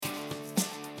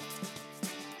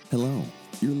Hello,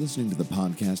 you're listening to the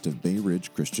podcast of Bay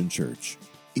Ridge Christian Church.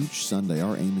 Each Sunday,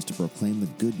 our aim is to proclaim the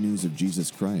good news of Jesus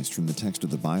Christ from the text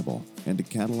of the Bible and to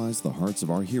catalyze the hearts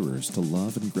of our hearers to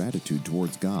love and gratitude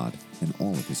towards God and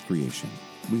all of His creation.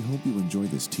 We hope you enjoy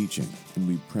this teaching, and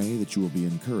we pray that you will be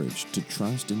encouraged to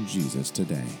trust in Jesus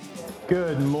today.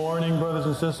 Good morning, brothers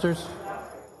and sisters.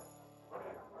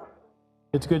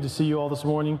 It's good to see you all this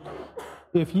morning.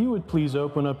 If you would please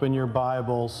open up in your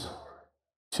Bibles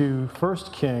to 1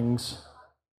 Kings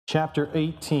chapter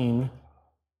 18.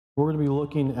 We're going to be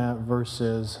looking at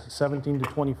verses 17 to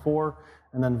 24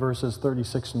 and then verses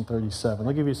 36 and 37.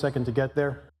 I'll give you a second to get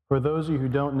there. For those of you who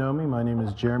don't know me, my name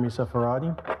is Jeremy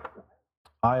Sefaradi.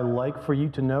 I like for you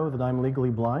to know that I'm legally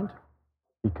blind,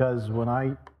 because when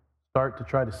I start to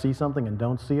try to see something and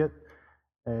don't see it,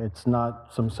 it's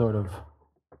not some sort of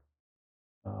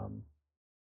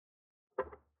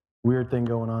weird thing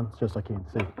going on. It's just I can't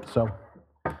see. So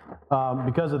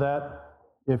because of that,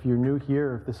 if you're new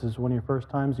here, if this is one of your first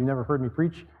times, you never heard me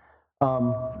preach,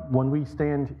 when we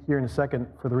stand here in a second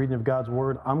for the reading of God's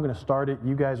Word, I'm going to start it.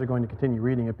 You guys are going to continue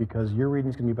reading it because your reading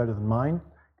is going to be better than mine,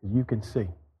 because you can see.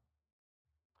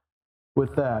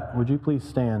 With that, would you please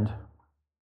stand?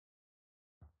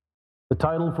 The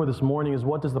title for this morning is,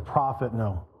 What Does the Prophet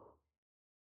Know?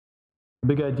 The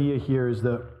big idea here is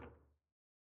that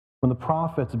when the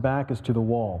prophet's back is to the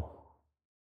wall,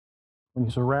 when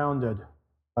he's surrounded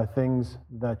by things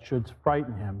that should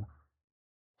frighten him,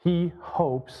 he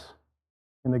hopes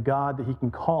in the God that he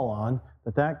can call on,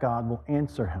 that God will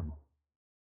answer him.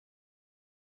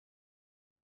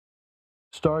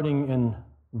 Starting in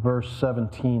verse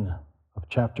 17 of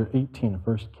chapter 18 of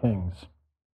 1 Kings.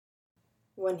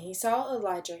 When he saw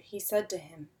Elijah, he said to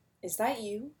him, "Is that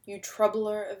you, you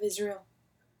troubler of Israel?"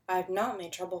 "I have not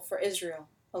made trouble for Israel,"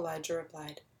 Elijah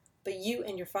replied, "but you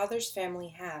and your father's family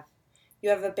have. You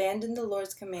have abandoned the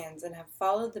Lord's commands and have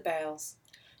followed the Baals.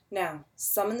 Now,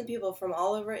 summon the people from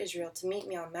all over Israel to meet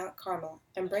me on Mount Carmel,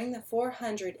 and bring the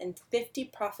 450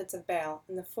 prophets of Baal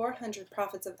and the 400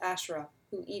 prophets of Asherah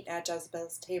who eat at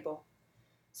Jezebel's table."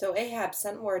 So Ahab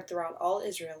sent word throughout all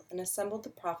Israel and assembled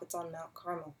the prophets on Mount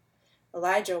Carmel.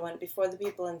 Elijah went before the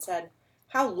people and said,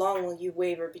 "How long will you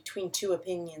waver between two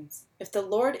opinions? If the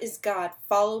Lord is God,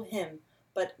 follow him,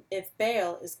 but if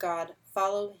Baal is God,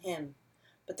 follow him."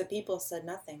 But the people said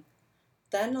nothing.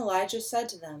 Then Elijah said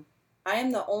to them, "I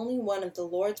am the only one of the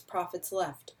Lord's prophets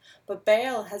left, but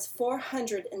Baal has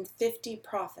 450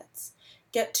 prophets.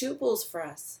 Get 2 bulls for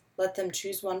us. Let them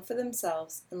choose one for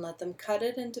themselves, and let them cut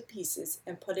it into pieces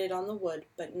and put it on the wood,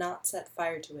 but not set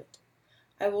fire to it.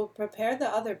 I will prepare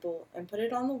the other bull and put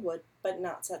it on the wood, but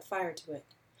not set fire to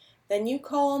it. Then you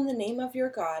call on the name of your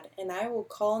God, and I will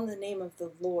call on the name of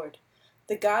the Lord,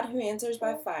 the God who answers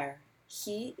by fire.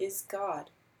 He is God."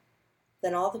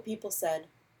 Then all the people said,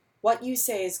 "What you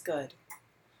say is good."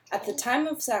 At the time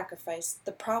of sacrifice,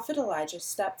 the prophet Elijah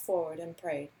stepped forward and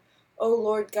prayed, "O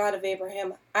Lord God of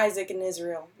Abraham, Isaac, and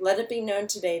Israel, let it be known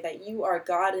today that you are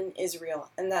God in Israel,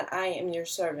 and that I am your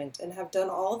servant, and have done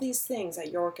all these things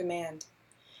at your command.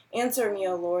 Answer me,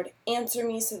 O Lord, answer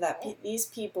me, so that these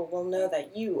people will know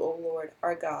that you, O Lord,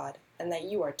 are God, and that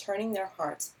you are turning their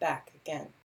hearts back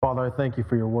again." Father, I thank you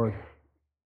for your word.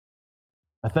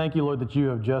 I thank you, Lord, that you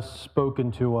have just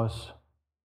spoken to us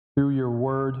through your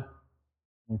word,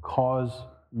 and cause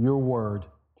your word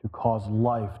to cause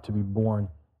life to be born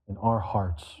in our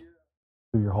hearts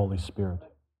through your Holy Spirit.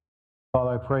 Father,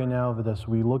 I pray now that as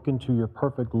we look into your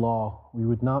perfect law, we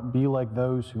would not be like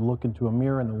those who look into a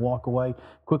mirror and then walk away,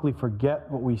 quickly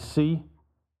forget what we see,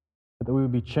 but that we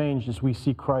would be changed as we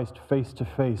see Christ face to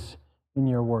face in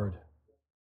your word,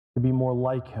 to be more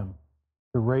like him,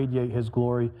 to radiate his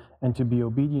glory, and to be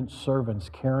obedient servants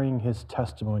carrying his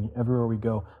testimony everywhere we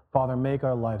go. Father, make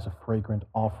our lives a fragrant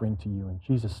offering to you. In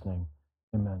Jesus' name,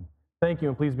 amen. Thank you,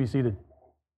 and please be seated.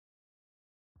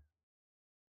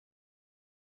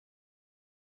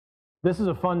 This is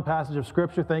a fun passage of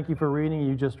Scripture. Thank you for reading.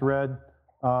 You just read,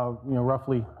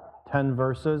 roughly 10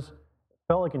 verses. It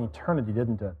felt like an eternity,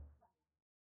 didn't it?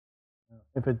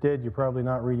 If it did, you're probably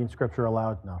not reading Scripture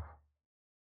aloud enough.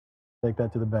 Take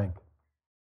that to the bank.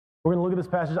 We're going to look at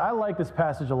this passage. I like this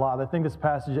passage a lot. I think this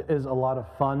passage is a lot of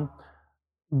fun,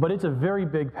 but it's a very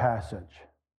big passage.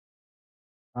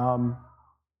 And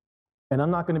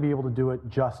I'm not going to be able to do it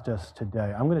justice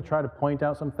today. I'm going to try to point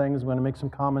out some things. I'm going to make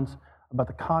some comments about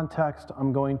the context.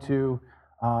 I'm going to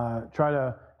try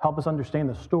to help us understand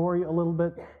the story a little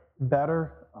bit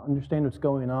better, understand what's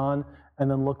going on, and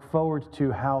then look forward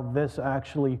to how this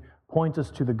actually points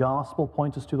us to the gospel,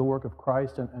 points us to the work of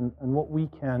Christ, and what we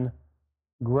can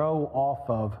grow off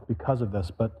of because of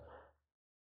this. But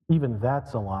even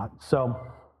that's a lot. So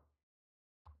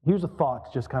Here's a thought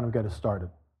to just kind of get us started.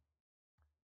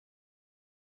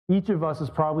 Each of us is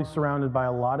probably surrounded by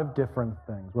a lot of different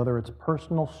things, whether it's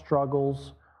personal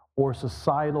struggles or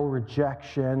societal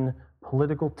rejection,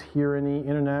 political tyranny,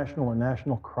 international or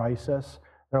national crisis.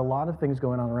 There are a lot of things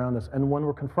going on around us. And when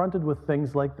we're confronted with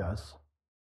things like this,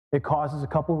 it causes a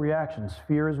couple reactions.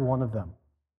 Fear is one of them.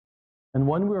 And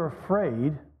when we're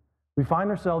afraid, we find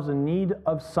ourselves in need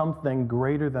of something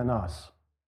greater than us.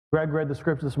 Greg read the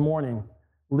scripture this morning,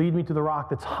 lead me to the rock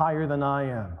that's higher than I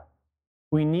am.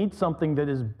 We need something that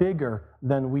is bigger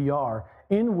than we are,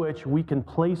 in which we can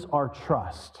place our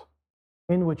trust,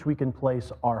 in which we can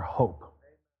place our hope.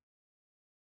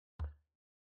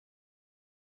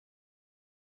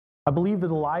 I believe that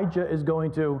Elijah is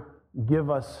going to give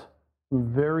us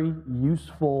very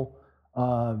useful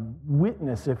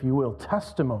witness, if you will,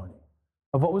 testimony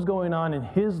of what was going on in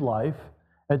his life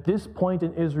at this point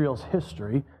in Israel's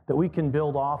history that we can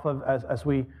build off of as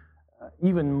we,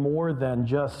 even more than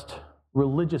just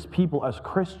religious people as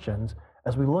Christians,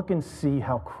 as we look and see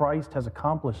how Christ has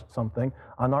accomplished something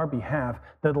on our behalf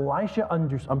that Elijah, I'm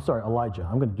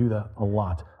going to do that a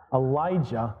lot.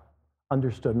 Elijah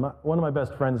understood. One of my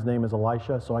best friends' name is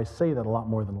Elisha, so I say that a lot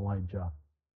more than Elijah.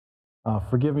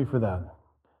 Forgive me for that.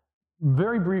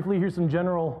 Very briefly, here's some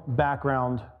general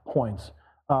background points.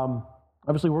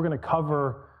 Obviously, we're going to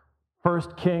cover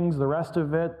 1 Kings, the rest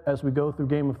of it, as we go through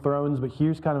Game of Thrones, but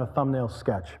here's kind of a thumbnail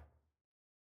sketch.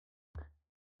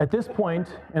 At this point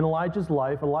in Elijah's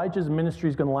life, Elijah's ministry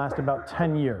is going to last about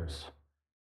 10 years.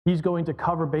 He's going to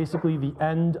cover basically the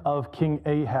end of King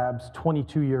Ahab's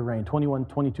 22-year reign,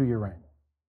 22-year reign.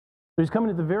 So he's coming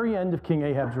at the very end of King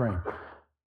Ahab's reign.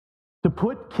 To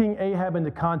put King Ahab into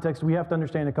context, we have to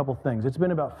understand a couple things. It's been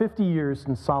about 50 years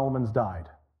since Solomon's died.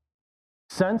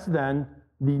 Since then,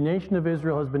 the nation of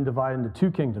Israel has been divided into two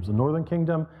kingdoms, the northern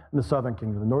kingdom and the southern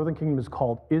kingdom. The northern kingdom is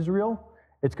called Israel.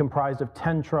 It's comprised of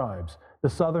 10 tribes. The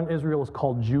southern Israel is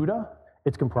called Judah.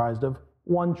 It's comprised of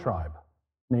one tribe,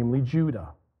 namely Judah.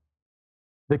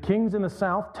 The kings in the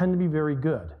south tend to be very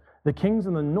good. The kings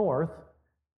in the north,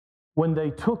 when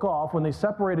they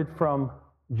separated from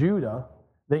Judah,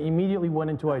 they immediately went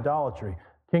into idolatry.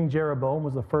 King Jeroboam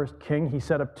was the first king. He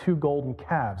set up 2 golden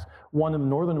calves, one in the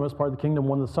northernmost part of the kingdom,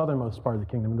 one in the southernmost part of the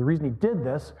kingdom. And the reason he did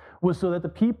this was so that the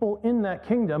people in that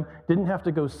kingdom didn't have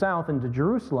to go south into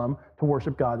Jerusalem to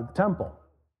worship God at the temple.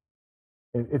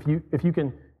 If you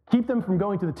can keep them from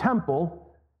going to the temple,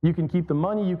 you can keep the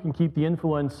money, you can keep the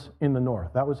influence in the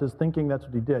north. That was his thinking, that's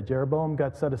what he did. Jeroboam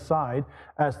got set aside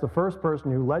as the first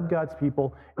person who led God's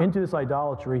people into this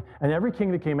idolatry, and every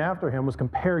king that came after him was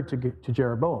compared to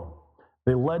Jeroboam.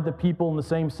 They led the people in the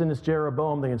same sin as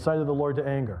Jeroboam. They incited the Lord to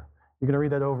anger. You're going to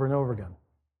read that over and over again.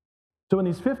 So in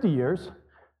these 50 years,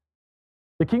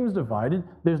 the kingdom's divided.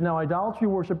 There's now idolatry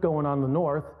worship going on in the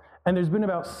north, and there's been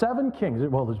about 7 kings.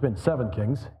 Well, there's been 7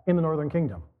 kings in the northern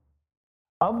kingdom.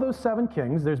 Of those 7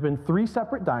 kings, there's been 3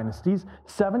 separate dynasties,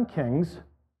 7 kings.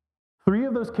 3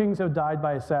 of those kings have died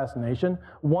by assassination.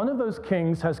 One of those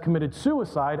kings has committed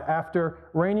suicide after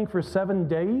reigning for 7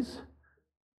 days.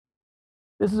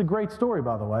 This is a great story,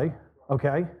 by the way,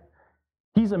 okay?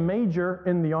 He's a major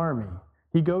in the army.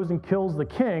 He goes and kills the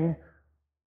king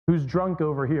who's drunk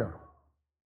over here.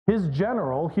 His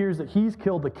general hears that he's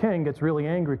killed the king, gets really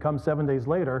angry, comes 7 days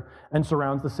later, and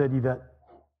surrounds the city that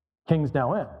king's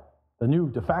now in, the new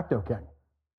de facto king.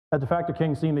 That de facto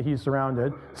king, seeing that he's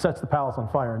surrounded, sets the palace on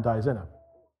fire and dies in it.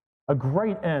 A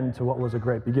great end to what was a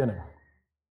great beginning.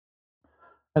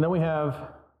 And then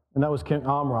that was King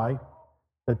Omri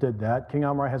that did that. King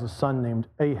Omri has a son named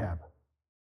Ahab.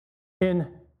 In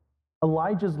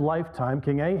Elijah's lifetime,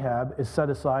 King Ahab is set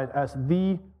aside as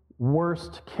the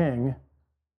worst king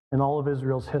in all of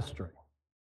Israel's history.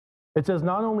 It says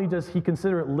not only does he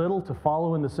consider it little to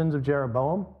follow in the sins of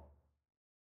Jeroboam,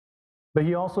 but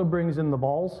he also brings in the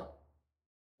Baals.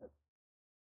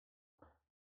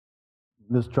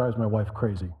 This drives my wife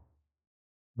crazy.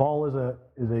 Baal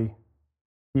is a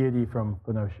deity from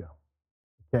Phoenicia,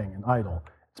 a king, an idol.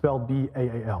 It's spelled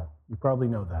B-A-A-L. You probably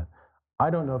know that. I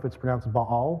don't know if it's pronounced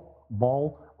Baal,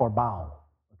 or Baal.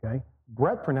 Okay?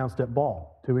 Brett pronounced it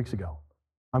Baal 2 weeks ago.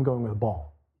 I'm going with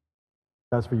Baal.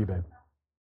 That's for you, babe.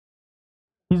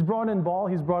 He's brought in Baal,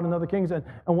 he's brought in other kings, and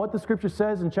what the scripture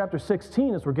says in chapter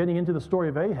 16, as we're getting into the story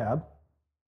of Ahab,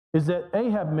 is that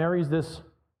Ahab marries this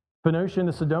Phoenician,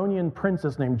 the Sidonian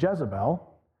princess named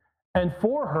Jezebel, and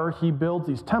for her he builds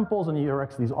these temples and he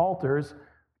erects these altars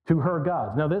to her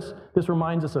gods. Now this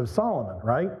reminds us of Solomon,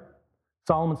 right?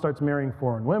 Solomon starts marrying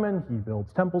foreign women, he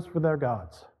builds temples for their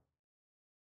gods.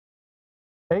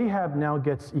 Ahab now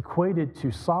gets equated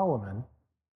to Solomon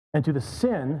and to the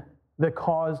sin that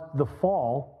caused the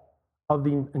fall of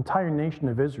the entire nation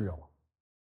of Israel.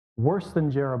 Worse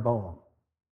than Jeroboam.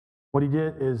 What he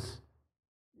did is,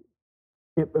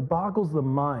 it boggles the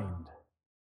mind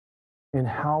in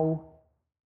how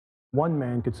one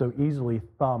man could so easily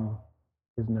thumb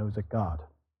his nose at God.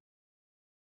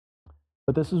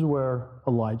 But this is where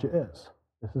Elijah is.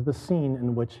 This is the scene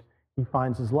in which he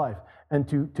finds his life. And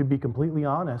to be completely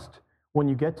honest, when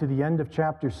you get to the end of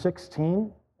chapter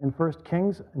 16 in 1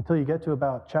 Kings, until you get to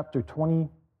about chapter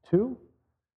 22,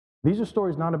 these are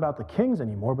stories not about the kings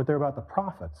anymore, but they're about the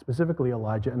prophets, specifically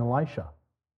Elijah and Elisha.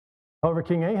 However,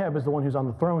 King Ahab is the one who's on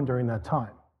the throne during that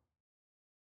time.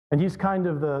 And he's kind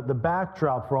of the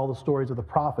backdrop for all the stories of the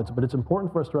prophets. But it's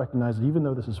important for us to recognize that even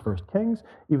though this is 1 Kings,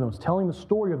 even though it's telling the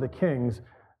story of the kings,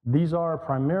 these are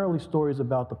primarily stories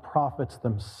about the prophets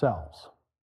themselves.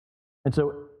 And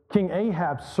so King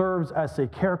Ahab serves as a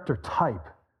character type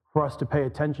for us to pay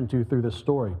attention to through this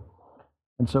story.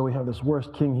 And so we have this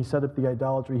worst king. He set up the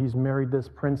idolatry. He's married this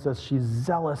princess. She's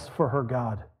zealous for her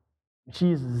God.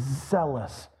 She is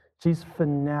zealous. She's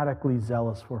fanatically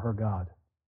zealous for her God.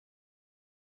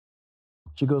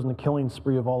 She goes on a killing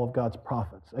spree of all of God's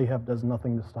prophets. Ahab does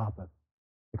nothing to stop it,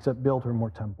 except build her more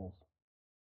temples.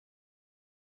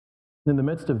 In the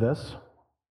midst of this,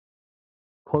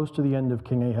 close to the end of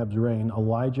King Ahab's reign,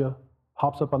 Elijah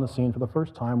pops up on the scene for the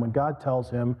first time when God tells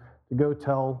him to go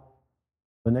tell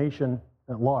the nation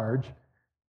at large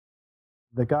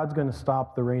that God's going to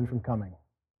stop the rain from coming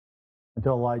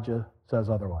until Elijah says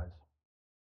otherwise.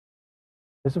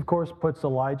 This, of course, puts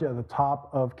Elijah at the top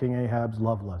of King Ahab's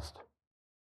love list.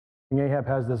 King Ahab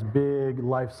has this big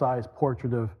life-size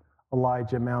portrait of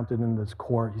Elijah mounted in this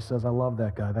court. He says, I love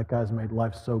that guy. That guy's made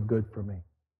life so good for me.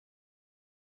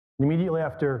 And immediately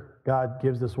after God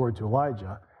gives this word to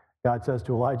Elijah, God says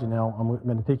to Elijah, now I'm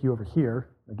going to take you over here.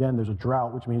 Again, there's a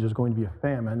drought, which means there's going to be a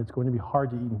famine. It's going to be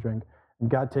hard to eat and drink. And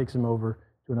God takes him over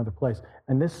to another place.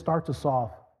 And this starts us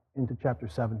off into chapter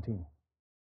 17.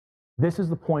 This is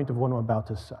the point of what I'm about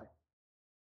to say.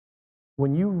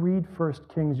 When you read 1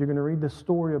 Kings, you're going to read this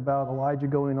story about Elijah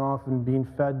going off and being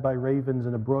fed by ravens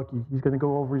in a brook. He's going to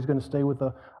go over, he's going to stay with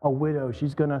a widow.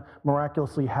 She's going to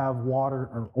miraculously have water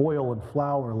or oil and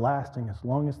flour lasting as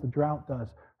long as the drought does.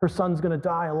 Her son's going to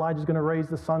die. Elijah's going to raise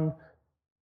the son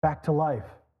back to life.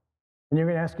 And you're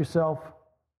going to ask yourself,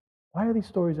 why are these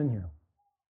stories in here?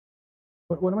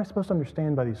 What am I supposed to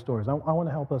understand by these stories? I want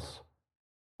to help us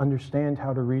understand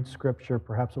how to read Scripture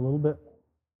perhaps a little bit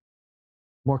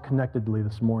more connectedly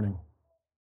this morning.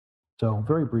 So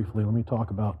very briefly, let me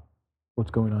talk about what's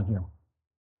going on here.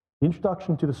 The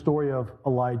introduction to the story of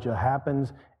Elijah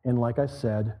happens in, like I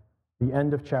said, the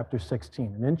end of chapter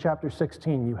 16. And in chapter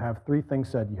 16, you have three things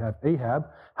said. You have Ahab,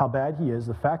 how bad he is.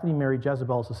 The fact that he married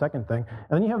Jezebel is the second thing.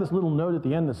 And then you have this little note at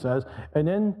the end that says, and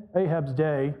in Ahab's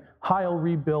day, Hiel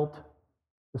rebuilt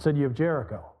the city of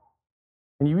Jericho.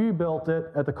 And he rebuilt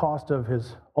it at the cost of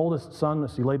his oldest son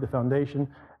as he laid the foundation,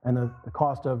 and the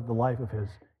cost of the life of his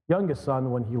youngest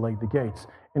son when he laid the gates.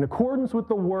 In accordance with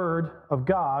the word of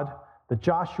God that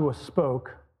Joshua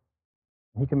spoke,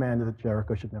 he commanded that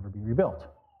Jericho should never be rebuilt.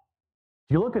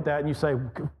 You look at that and you say,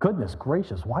 goodness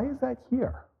gracious, why is that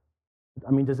here?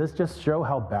 I mean, does this just show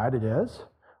how bad it is?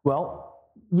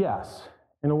 Well, yes,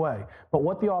 in a way. But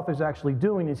what the author's actually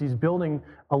doing is he's building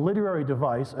a literary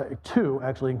device, two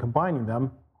actually, and combining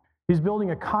them. He's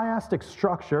building a chiastic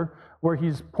structure where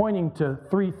he's pointing to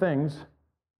three things, and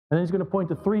then he's going to point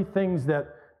to three things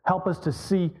that help us to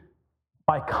see,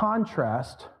 by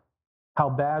contrast, how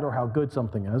bad or how good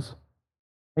something is.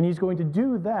 And he's going to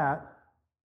do that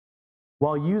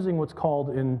while using what's called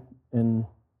in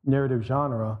narrative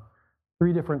genre,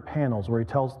 three different panels where he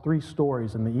tells three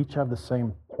stories, and they each have the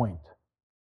same point.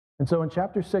 And so in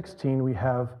chapter 16, we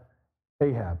have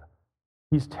Ahab.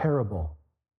 He's terrible.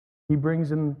 He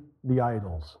brings in the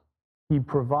idols. He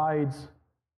provides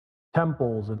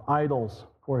temples and idols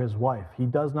for his wife. He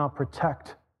does not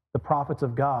protect the prophets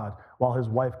of God while his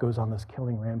wife goes on this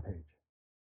killing rampage.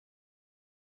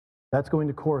 That's going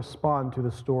to correspond to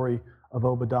the story of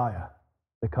Obadiah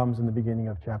that comes in the beginning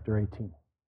of chapter 18.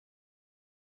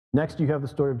 Next, you have the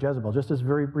story of Jezebel. Just this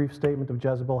very brief statement of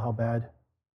Jezebel, how bad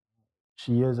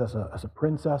she is as a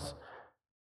princess.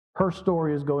 Her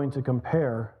story is going to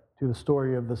compare to the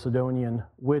story of the Sidonian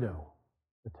widow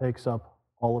that takes up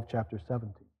all of chapter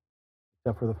 17,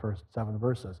 except for the first 7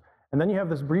 verses. And then you have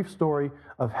this brief story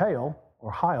of Hiel,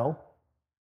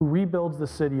 who rebuilds the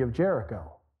city of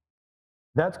Jericho.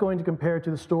 That's going to compare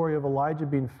to the story of Elijah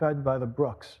being fed by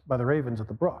the ravens at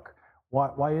the brook.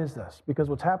 Why is this? Because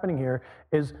what's happening here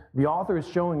is the author is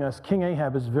showing us King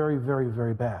Ahab is very, very,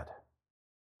 very bad.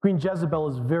 Queen Jezebel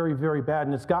is very, very bad,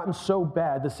 and it's gotten so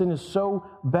bad, the sin is so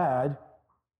bad,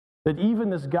 that even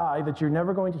this guy that you're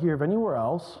never going to hear of anywhere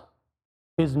else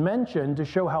is mentioned to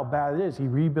show how bad it is. He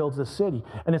rebuilds the city.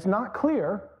 And it's not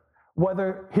clear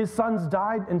whether his sons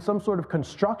died in some sort of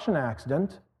construction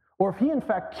accident, or if he in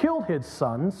fact killed his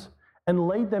sons and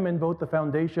laid them in both the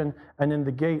foundation and in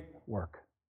the gate work,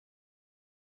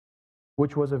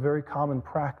 which was a very common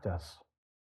practice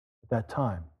at that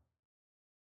time.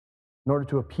 In order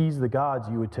to appease the gods,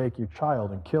 you would take your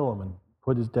child and kill him and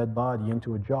put his dead body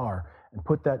into a jar and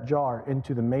put that jar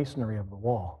into the masonry of the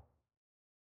wall.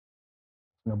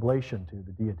 An oblation to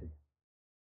the deity.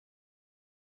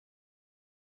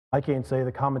 I can't say,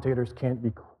 the commentators can't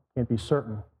be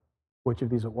certain which of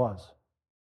these it was.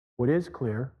 What is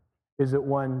clear is that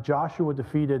when Joshua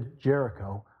defeated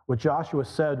Jericho, what Joshua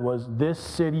said was, this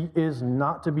city is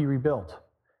not to be rebuilt.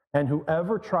 And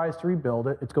whoever tries to rebuild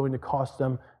it, it's going to cost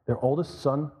them their oldest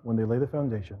son when they lay the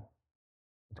foundation.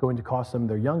 It's going to cost them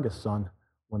their youngest son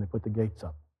when they put the gates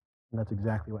up. And that's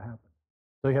exactly what happened.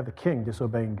 So you have the king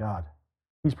disobeying God.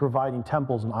 He's providing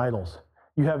temples and idols.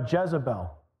 You have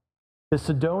Jezebel, the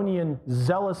Sidonian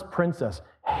zealous princess,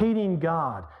 hating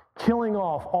God, killing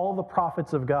off all the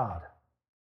prophets of God.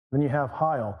 Then you have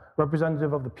Hiel,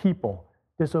 representative of the people,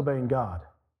 disobeying God.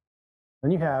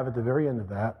 Then you have, at the very end of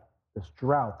that, this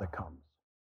drought that comes,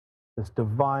 this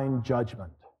divine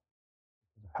judgment,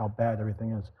 how bad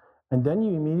everything is. And then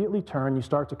you immediately turn, you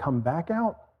start to come back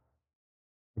out.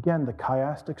 Again, the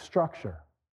chiastic structure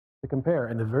to compare.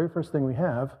 And the very first thing we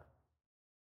have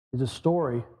is a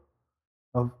story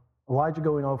of Elijah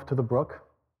going off to the brook,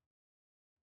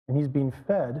 and he's being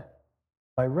fed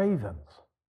by ravens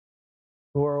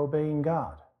who are obeying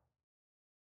God.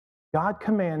 God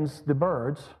commands the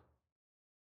birds,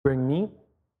 bring meat,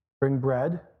 bring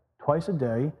bread twice a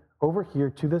day over here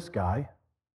to this guy,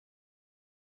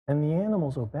 and the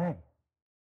animals obey.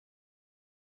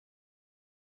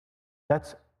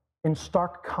 That's in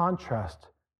stark contrast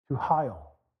to Hiel,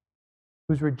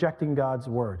 who's rejecting God's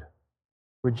word,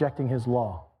 rejecting his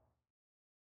law,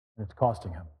 and it's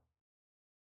costing him.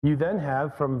 You then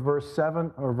have from verse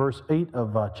 7 or verse 8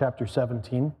 of chapter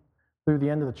 17 through the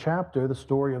end of the chapter the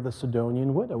story of the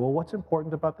Sidonian widow. Well, what's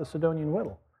important about the Sidonian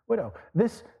widow?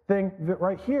 This thing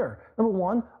right here. Number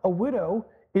one, a widow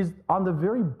is on the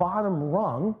very bottom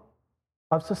rung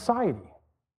of society.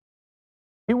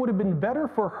 It would have been better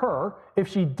for her if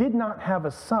she did not have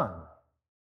a son,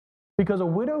 because a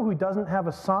widow who doesn't have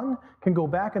a son can go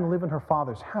back and live in her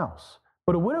father's house.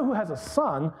 But a widow who has a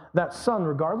son, that son,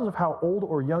 regardless of how old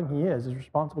or young he is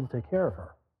responsible to take care of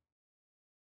her.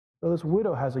 So this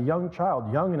widow has a young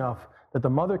child, young enough that the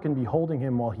mother can be holding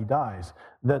him while he dies,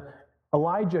 that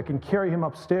Elijah can carry him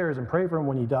upstairs and pray for him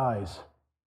when he dies,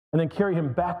 and then carry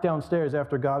him back downstairs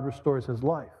after God restores his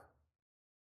life.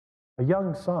 A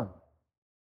young son.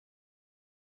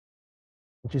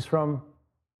 And she's from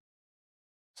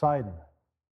Sidon,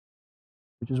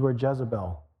 which is where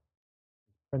Jezebel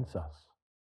is princess.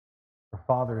 Her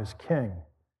father is king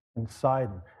in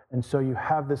Sidon. And so you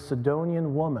have this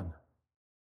Sidonian woman,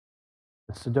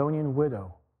 the Sidonian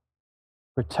widow,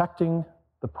 protecting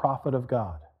the prophet of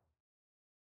God,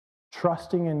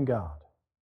 trusting in God,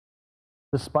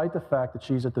 despite the fact that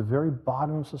she's at the very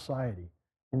bottom of society,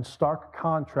 in stark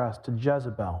contrast to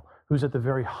Jezebel, who's at the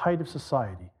very height of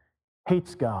society,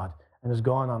 hates God, and has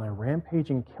gone on a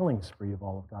rampaging killing spree of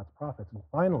all of God's prophets. And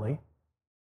finally,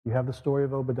 you have the story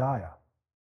of Obadiah.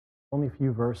 Only a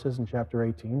few verses in chapter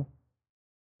 18.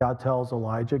 God tells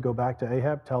Elijah, go back to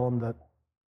Ahab, tell him that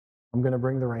I'm going to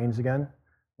bring the rains again.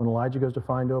 When Elijah goes to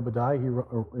find Obadiah,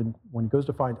 when he goes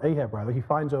to find Ahab, rather, he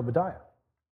finds Obadiah.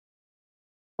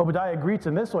 Obadiah greets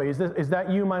him this way, is that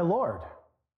you, my Lord?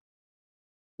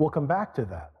 We'll come back to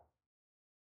that.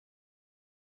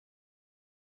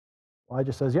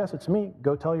 Elijah says, yes, it's me.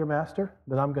 Go tell your master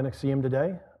that I'm going to see him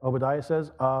today. Obadiah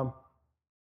says,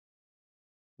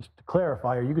 just to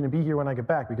clarify, are you going to be here when I get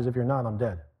back? Because if you're not, I'm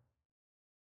dead.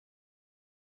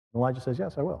 And Elijah says,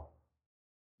 yes, I will.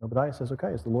 And Obadiah says,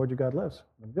 okay, as the Lord your God lives,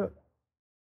 I'm going to do it.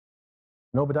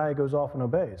 And Obadiah goes off and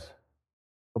obeys.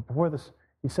 But before this,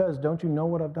 he says, don't you know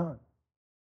what I've done?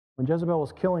 When Jezebel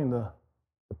was killing the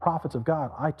prophets of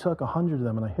God, I took 100 of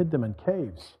them and I hid them in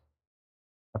caves.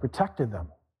 I protected them,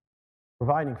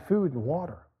 providing food and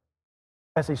water,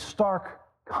 as a stark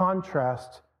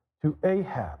contrast to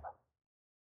Ahab,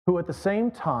 who at the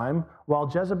same time, while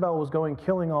Jezebel was going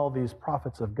killing all these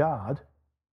prophets of God,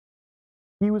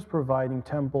 he was providing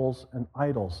temples and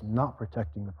idols, not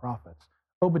protecting the prophets.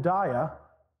 Obadiah,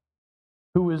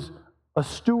 who is a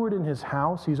steward in his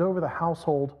house, he's over the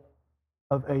household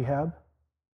of Ahab.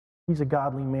 He's a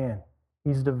godly man.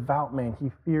 He's a devout man.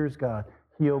 He fears God.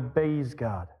 He obeys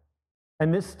God.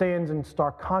 And this stands in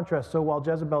stark contrast. So while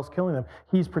Jezebel's killing them,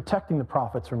 he's protecting the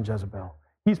prophets from Jezebel.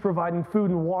 He's providing food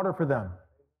and water for them,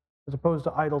 as opposed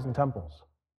to idols and temples.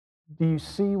 Do you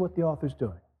see what the author's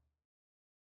doing?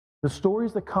 The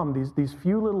stories that come, these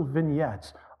few little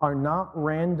vignettes, are not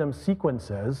random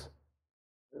sequences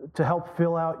to help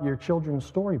fill out your children's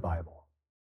story Bible.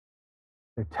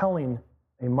 They're telling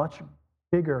a much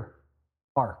bigger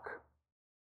arc,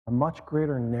 a much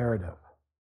greater narrative,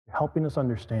 helping us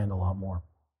understand a lot more.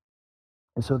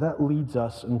 And so that leads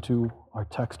us into our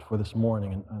text for this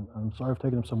morning. And I'm sorry I've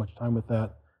taken up so much time with that.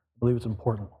 I believe it's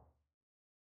important.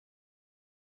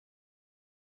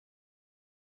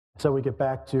 So we get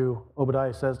back to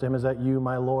Obadiah says to him, "Is that you,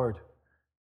 my Lord?"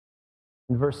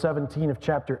 In verse 17 of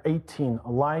chapter 18,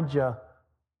 Elijah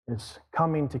is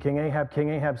coming to King Ahab. King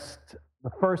Ahab's the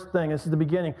first thing, this is the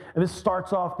beginning, and this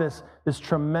starts off this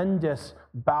tremendous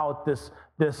bout,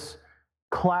 this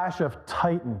clash of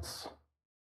titans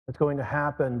that's going to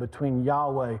happen between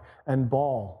Yahweh and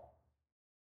Baal.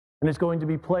 And it's going to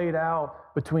be played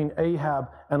out between Ahab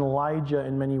and Elijah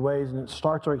in many ways. And it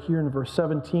starts right here in verse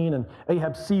 17. And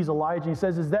Ahab sees Elijah and he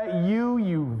says, "Is that you,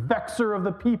 you vexer of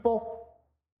the people?"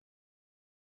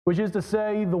 Which is to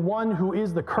say, the one who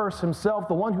is the curse himself,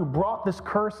 the one who brought this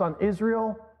curse on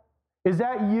Israel. Is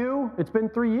that you? It's been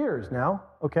 3 years now,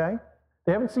 okay?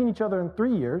 They haven't seen each other in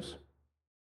 3 years.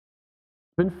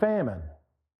 It's been famine.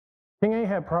 King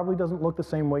Ahab probably doesn't look the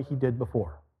same way he did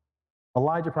before.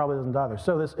 Elijah probably doesn't either.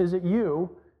 So this "is it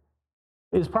you"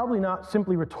 is probably not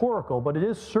simply rhetorical, but it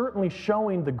is certainly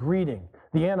showing the greeting,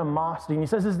 the animosity. And he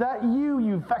says, "Is that you,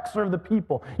 you vexer of the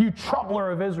people, you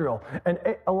troubler of Israel?" And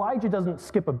Elijah doesn't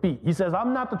skip a beat. He says,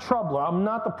 "I'm not the troubler. I'm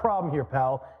not the problem here,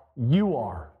 pal. You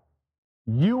are.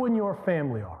 You and your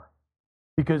family are.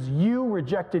 Because you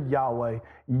rejected Yahweh.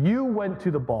 You went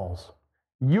to the Baals.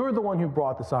 You're the one who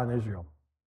brought this on Israel."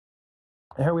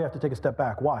 And here we have to take a step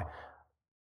back. Why?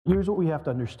 Here's what we have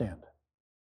to understand.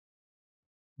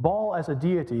 Baal as a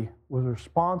deity was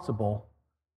responsible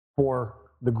for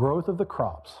the growth of the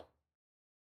crops.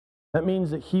 That means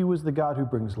that he was the God who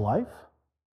brings life.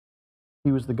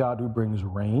 He was the God who brings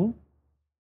rain.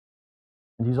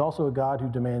 And he's also a God who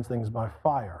demands things by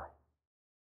fire.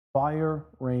 Fire,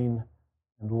 rain,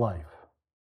 and life.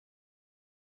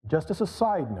 Just as a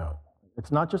side note,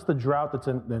 it's not just the drought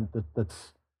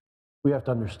that's we have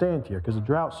to understand here, because the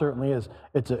drought certainly is,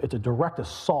 it's a direct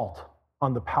assault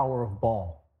on the power of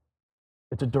Baal.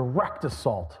 It's a direct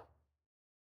assault.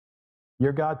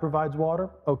 Your God provides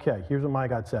water? Okay, here's what my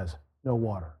God says. No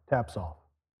water. Taps off.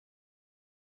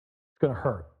 It's going to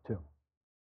hurt, too.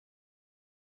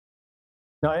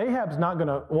 Now, Ahab's not going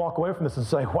to walk away from this and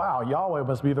say, "Wow, Yahweh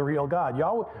must be the real God."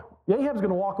 Ahab's going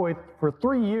to walk away for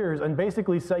 3 years and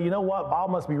basically say, "You know what? Baal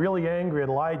must be really angry at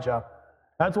Elijah.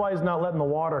 That's why he's not letting the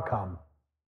water come."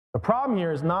 The problem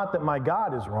here is not that my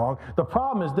God is wrong. The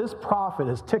problem is this prophet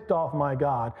has ticked off my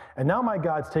God, and now my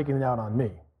God's taking it out on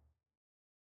me.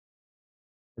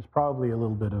 There's probably a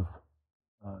little bit of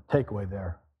takeaway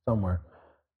there somewhere.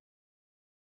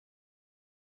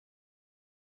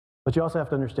 But you also have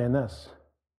to understand this.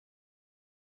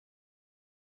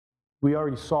 We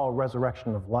already saw a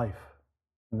resurrection of life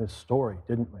in this story,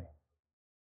 didn't we?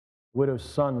 The widow's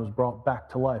son was brought back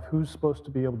to life. Who's supposed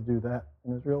to be able to do that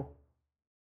in Israel?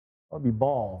 That would be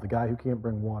Baal, the guy who can't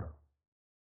bring water.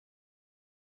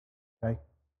 Okay?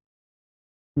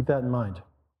 Keep that in mind.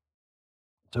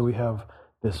 So we have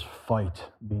this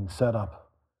fight being set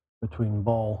up between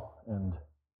Baal and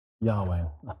Yahweh.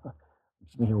 I'm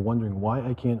sitting here wondering why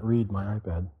I can't read my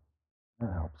iPad.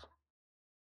 That helps.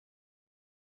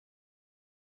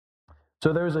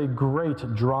 So there's a great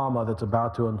drama that's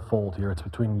about to unfold here. It's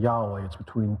between Yahweh, it's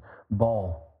between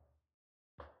Baal.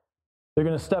 They're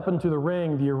going to step into the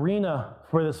ring. The arena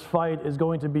for this fight is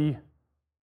going to be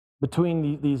between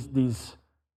the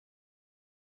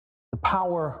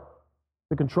power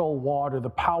to control water, the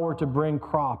power to bring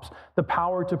crops, the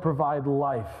power to provide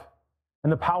life,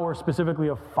 and the power specifically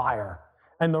of fire.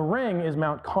 And the ring is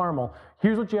Mount Carmel.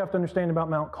 Here's what you have to understand about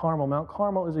Mount Carmel. Mount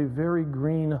Carmel is a very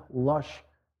green, lush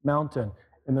mountain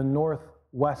in the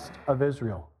northwest of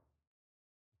Israel.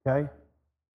 Okay?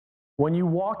 When you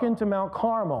walk into Mount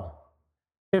Carmel,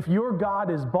 if your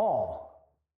God is Baal,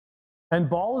 and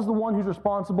Baal is the one who's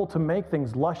responsible to make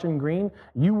things lush and green,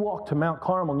 you walk to Mount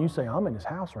Carmel and you say, "I'm in his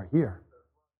house right here."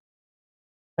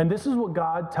 And this is what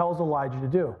God tells Elijah to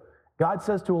do. God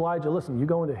says to Elijah, "Listen, you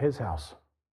go into his house.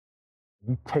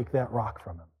 You take that rock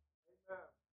from him.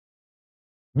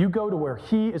 You go to where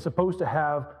he is supposed to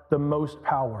have the most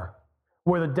power,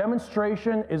 where the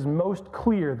demonstration is most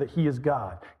clear that he is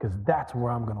God, because that's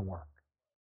where I'm going to work.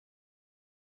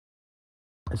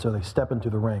 And so they step into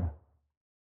the ring.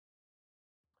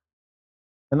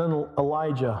 And then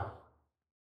Elijah,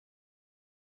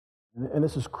 and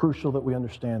this is crucial that we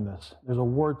understand this. There's a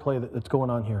wordplay that's going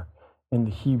on here in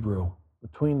the Hebrew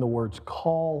between the words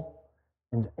call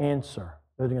and answer.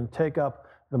 They're going to take up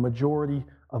the majority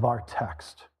of our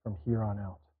text from here on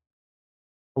out.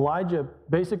 Elijah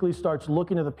basically starts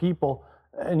looking at the people,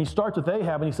 and he starts with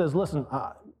Ahab, and he says, listen,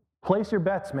 place your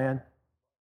bets, man.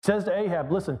 He says to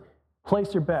Ahab, listen,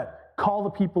 place your bet. Call the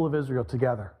people of Israel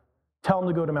together. Tell them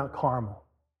to go to Mount Carmel.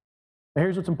 And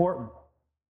here's what's important.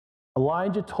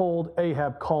 Elijah told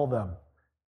Ahab, call them.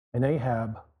 And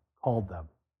Ahab called them.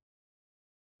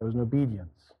 There was an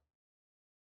obedience.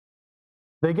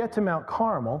 They get to Mount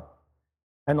Carmel,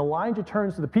 and Elijah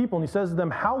turns to the people, and he says to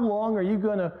them, how long are you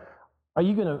going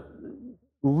to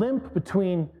limp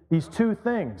between these two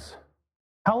things?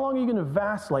 How long are you going to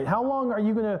vacillate? How long are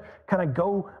you going to kind of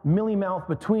go mealy-mouthed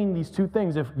between these two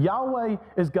things? If Yahweh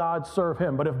is God, serve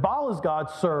him. But if Baal is God,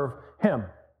 serve him.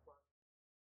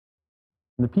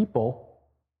 And the people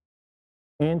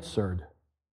answered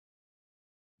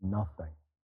nothing.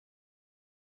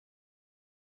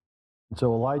 And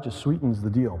so Elijah sweetens the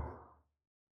deal.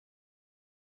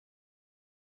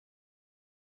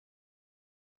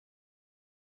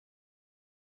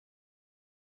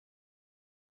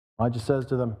 Elijah says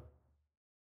to them,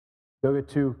 go get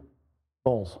 2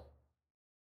 bulls.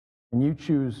 And you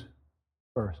choose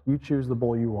first. You choose the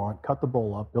bull you want. Cut the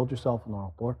bull up. Build yourself an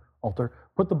altar.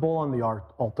 Put the bull on the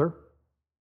altar.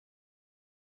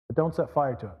 But don't set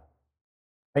fire to it.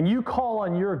 And you call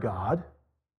on your God,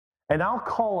 and I'll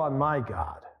call on my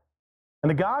God. And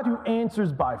the God who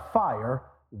answers by fire,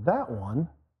 that one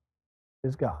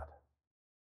is God.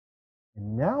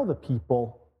 And now the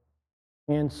people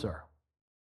answer.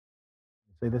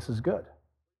 Say, this is good.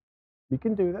 We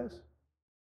can do this.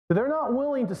 But they're not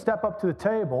willing to step up to the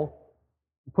table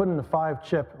and put in a $5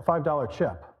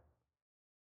 chip.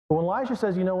 But when Elisha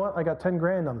says, you know what, I got 10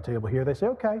 grand on the table here, they say,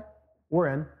 okay, we're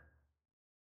in.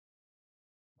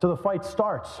 So the fight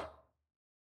starts.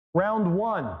 Round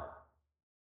 1.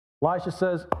 Elisha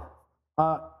says,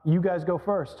 you guys go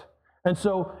first. And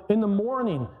so in the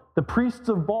morning, the priests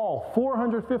of Baal,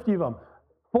 450 of them,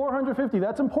 450,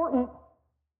 that's important.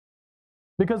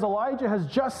 Because Elijah has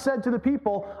just said to the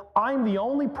people, I'm the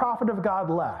only prophet of God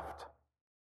left.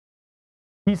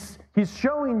 He's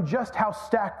showing just how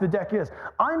stacked the deck is.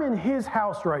 I'm in his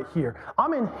house right here.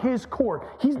 I'm in his court.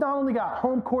 He's not only got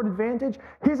home court advantage,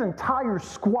 his entire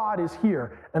squad is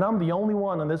here, and I'm the only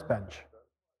one on this bench.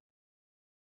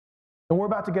 And we're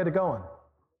about to get it going.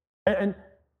 And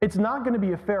it's not going to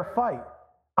be a fair fight.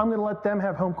 I'm going to let them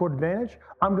have home court advantage.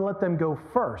 I'm going to let them go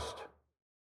first.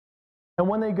 And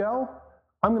when they go,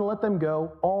 I'm going to let them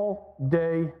go all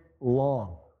day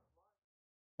long.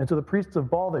 And so the priests of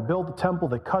Baal, they build the temple,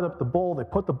 they cut up the bull, they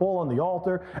put the bull on the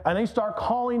altar, and they start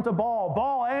calling to Baal,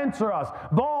 Baal, answer us,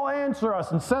 Baal, answer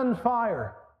us, and send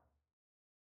fire.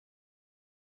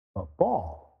 But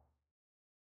Baal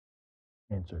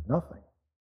answered nothing,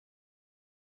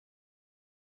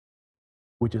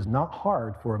 which is not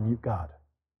hard for a mute God.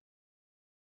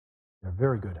 They're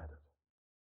very good at it.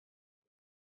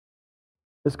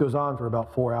 This goes on for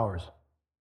about 4 hours.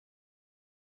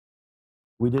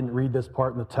 We didn't read this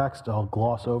part in the text. I'll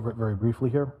gloss over it very briefly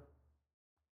here.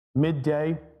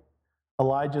 Midday,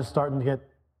 Elijah's starting to get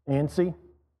antsy.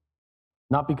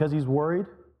 Not because he's worried,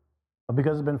 but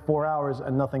because it's been 4 hours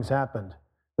and nothing's happened.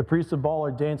 The priests of Baal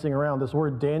are dancing around. This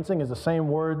word dancing is the same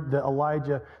word that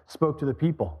Elijah spoke to the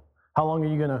people. How long are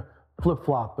you going to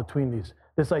flip-flop between these?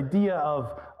 This idea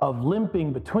of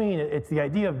limping between, it's the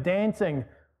idea of dancing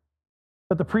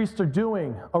that the priests are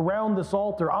doing around this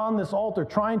altar, on this altar,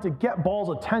 trying to get Baal's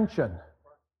attention.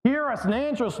 Hear us and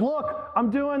answer us. Look, I'm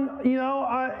doing,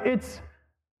 it's,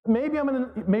 maybe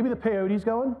the peyote's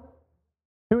going.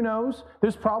 Who knows?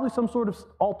 There's probably some sort of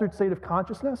altered state of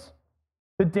consciousness.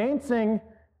 The dancing,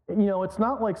 it's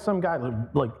not like some guy,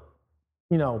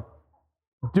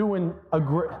 doing a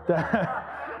great...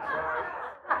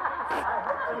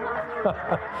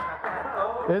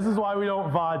 This is why we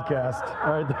don't vodcast,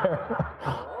 right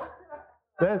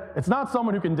there. It's not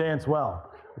someone who can dance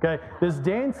well, okay? This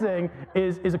dancing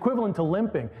is equivalent to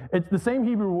limping. It's the same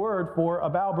Hebrew word for a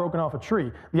bough broken off a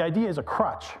tree. The idea is a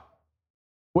crutch.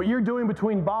 What you're doing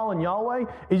between Baal and Yahweh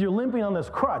is you're limping on this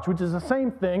crutch, which is the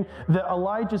same thing that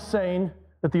Elijah's saying,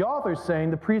 that the author's saying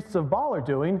the priests of Baal are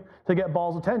doing to get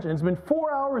Baal's attention. It's been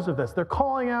 4 hours of this. They're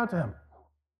calling out to him.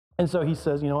 And so he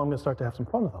says, I'm going to start to have some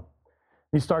fun with them.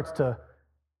 He starts to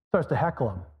heckle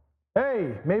him.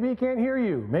 Hey, maybe he can't hear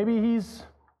you. Maybe he's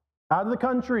out of the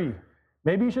country.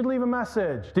 Maybe you should leave a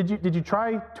message. Did you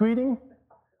try tweeting?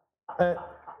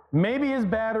 Maybe his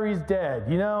battery's dead.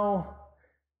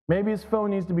 Maybe his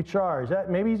phone needs to be charged.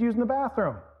 Maybe he's using the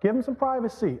bathroom. Give him some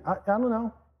privacy. I don't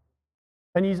know.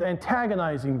 And he's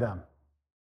antagonizing them.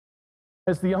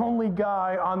 As the only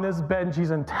guy on this bench,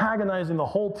 he's antagonizing the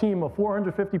whole team of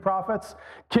 450 prophets,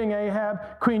 King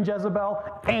Ahab, Queen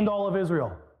Jezebel, and all of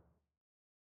Israel.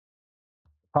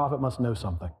 The prophet must know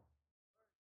something.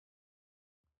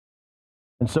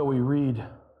 And so we read,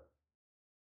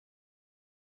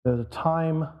 there's a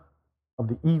time of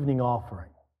the evening offering.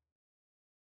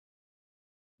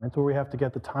 That's where we have to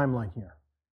get the timeline here.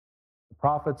 The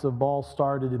prophets of Baal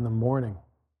started in the morning.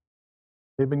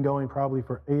 They've been going probably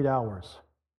for 8 hours.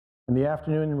 In the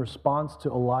afternoon, in response to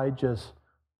Elijah's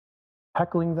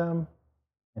heckling them,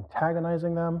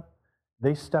 antagonizing them,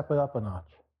 they step it up a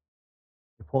notch.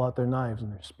 They pull out their knives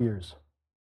and their spears.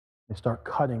 They start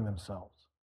cutting themselves,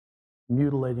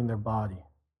 mutilating their body.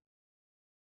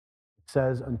 It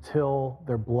says, until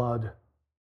their blood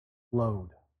flowed.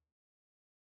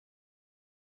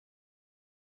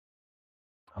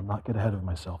 I'll not get ahead of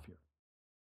myself here.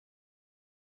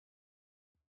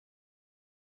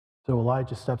 So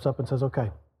Elijah steps up and says, okay,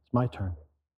 it's my turn.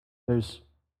 There's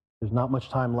not much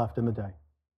time left in the day.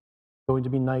 It's going to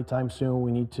be nighttime soon.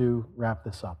 We need to wrap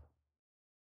this up.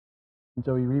 And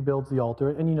so he rebuilds the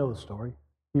altar, and you know the story.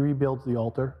 He rebuilds the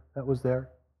altar that was there.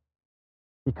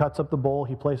 He cuts up the bowl.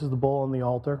 He places the bowl on the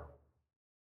altar.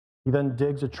 He then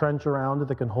digs a trench around it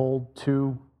that can hold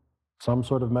some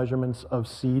sort of measurements of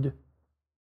seed.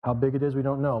 How big it is, we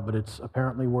don't know, but it's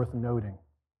apparently worth noting.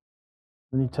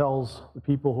 Then he tells the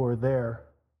people who are there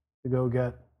to go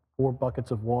get 4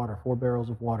 buckets of water, 4 barrels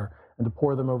of water, and to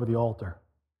pour them over the altar.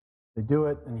 They do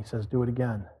it, and he says, do it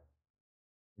again.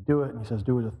 They do it, and he says,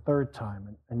 do it a 3rd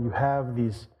time. And you have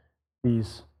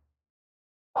these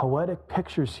poetic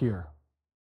pictures here.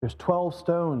 There's 12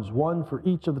 stones, 1 for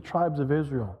each of the tribes of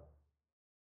Israel.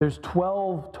 There's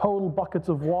 12 total buckets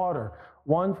of water,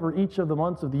 1 for each of the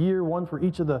months of the year, 1 for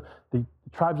each of the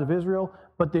tribes of Israel,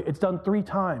 but it's done 3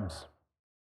 times.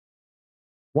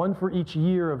 1 for each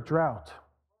year of drought.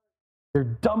 They're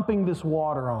dumping this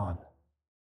water on.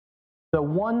 The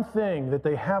one thing that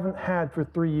they haven't had for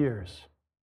 3 years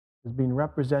is being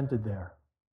represented there.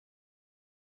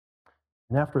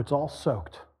 And after it's all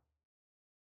soaked,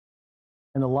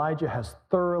 and Elijah has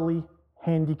thoroughly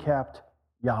handicapped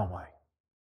Yahweh.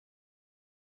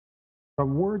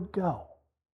 From word go,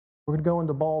 we're going to go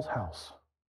into Baal's house.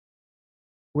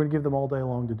 We're going to give them all day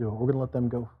long to do it. We're going to let them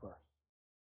go first.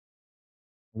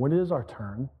 When it is our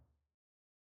turn,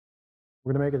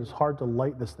 we're going to make it as hard to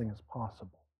light this thing as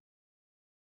possible.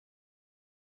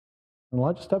 And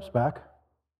Elijah steps back,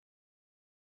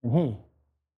 and he,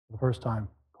 for the first time,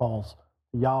 calls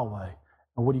to Yahweh.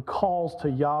 And what he calls to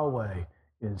Yahweh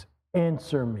is,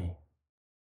 answer me,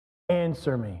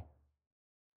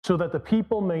 so that the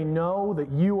people may know that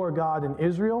you are God in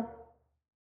Israel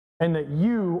and that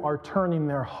you are turning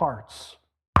their hearts.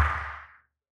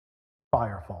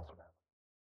 Fire falls around.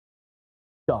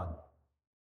 Done.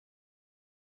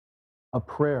 A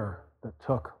prayer that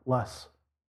took less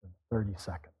than 30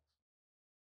 seconds.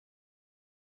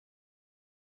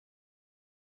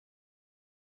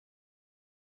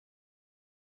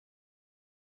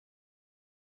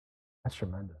 That's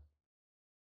tremendous.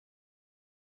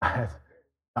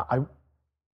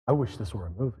 I wish this were a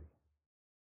movie.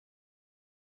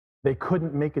 They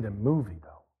couldn't make it a movie,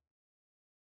 though,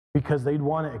 because they'd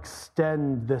want to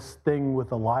extend this thing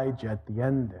with Elijah at the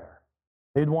end there.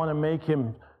 They'd want to make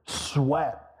him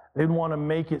sweat. They'd want to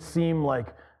make it seem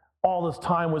like all this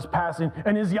time was passing.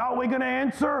 And is Yahweh going to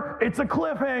answer? It's a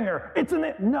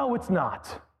cliffhanger. No, it's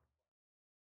not.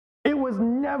 It was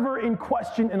never in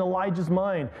question in Elijah's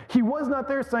mind. He was not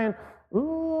there saying,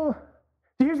 ooh.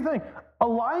 See, here's the thing.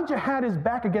 Elijah had his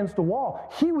back against the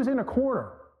wall. He was in a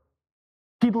corner.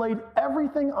 He'd laid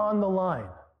everything on the line.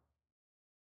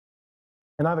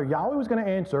 And either Yahweh was going to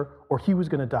answer or he was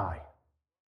going to die.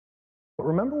 But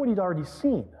remember what he'd already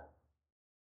seen.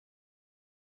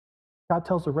 God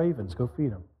tells the ravens, go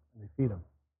feed him. And they feed him.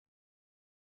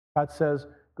 God says,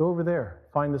 go over there,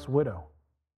 find this widow.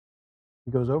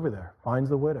 He goes over there, finds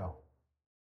the widow.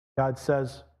 God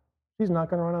says, she's not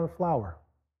going to run out of flour.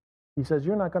 He says,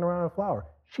 you're not going to run out of flour.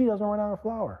 She doesn't run out of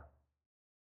flour.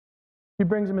 He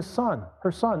brings him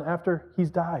her son, after he's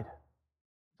died.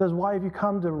 He says, why have you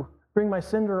come to bring my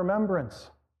sin to remembrance?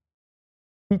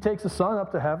 He takes the son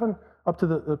up to heaven, up to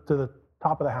the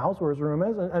top of the house where his room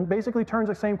is, and basically turns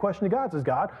the same question to God. Says,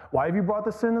 God, why have you brought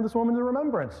the sin of this woman to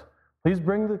remembrance? Please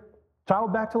bring the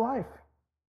child back to life.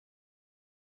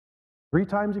 3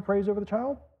 times he prays over the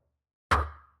child.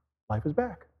 Life is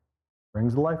back.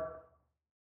 Brings the life,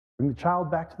 bring the child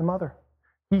back to the mother.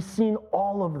 He's seen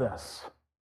all of this.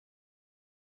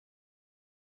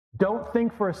 Don't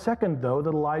think for a second, though, that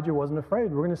Elijah wasn't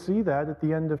afraid. We're going to see that at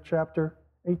the end of chapter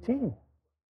 18.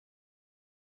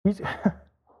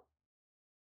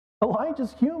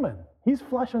 Elijah's human. He's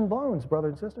flesh and bones,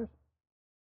 brothers and sisters.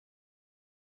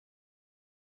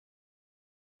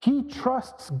 He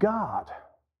trusts God.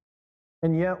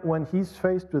 And yet, when he's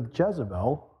faced with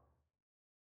Jezebel,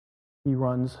 he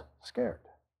runs scared.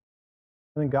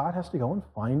 And then God has to go and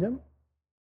find him.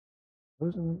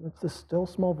 It's the still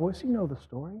small voice. You know the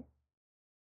story.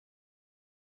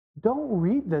 Don't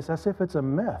read this as if it's a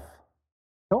myth.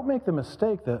 Don't make the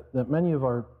mistake that many of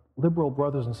our liberal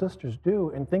brothers and sisters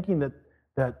do in thinking that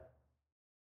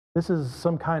this is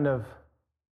some kind of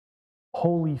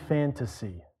holy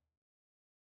fantasy,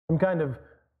 some kind of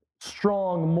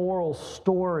strong moral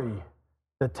story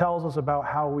that tells us about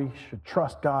how we should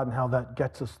trust God and how that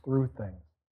gets us through things.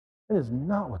 It is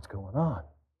not what's going on.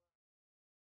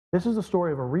 This is the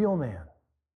story of a real man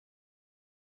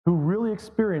who really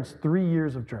experienced 3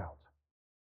 years of drought,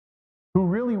 who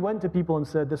really went to people and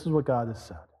said, this is what God has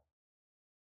said,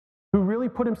 who really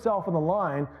put himself on the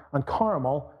line on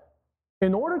Carmel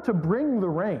in order to bring the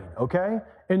rain, okay?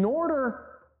 In order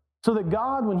so that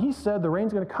God, when he said the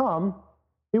rain's going to come,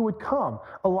 it would come.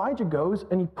 Elijah goes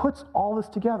and he puts all this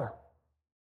together.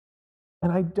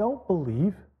 And I don't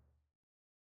believe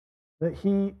that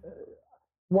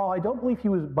while I don't believe he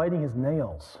was biting his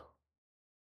nails,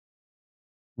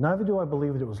 neither do I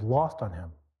believe that it was lost on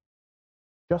him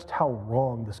just how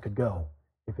wrong this could go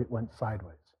if it went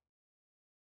sideways.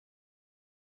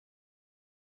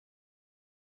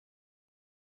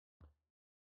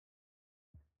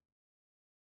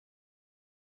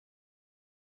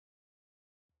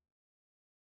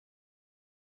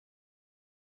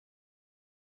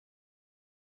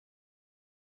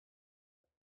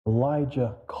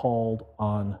 Elijah called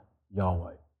on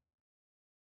Yahweh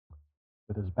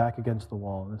with his back against the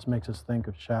wall. And this makes us think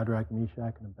of Shadrach,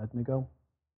 Meshach, and Abednego.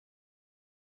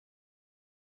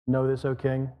 Know this, O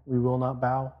king, we will not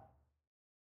bow.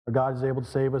 For God is able to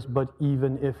save us, but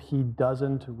even if he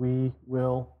doesn't, we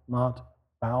will not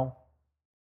bow.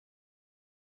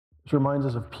 This reminds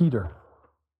us of Peter.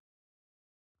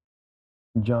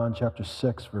 In John chapter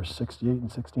 6, verse 68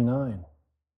 and 69.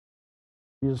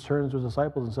 Jesus turns to his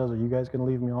disciples and says, are you guys going to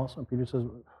leave me also? And Peter says,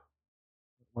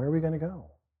 where are we going to go?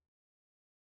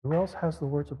 Who else has the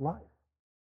words of life?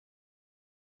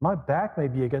 My back may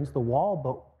be against the wall,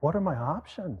 but what are my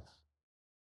options?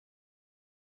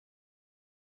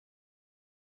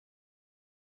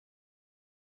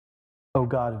 O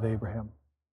God of Abraham,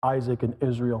 Isaac, and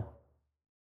Israel,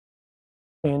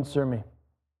 answer me.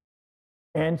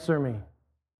 Answer me,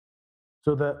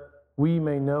 so that we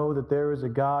may know that there is a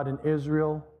God in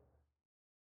Israel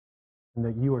and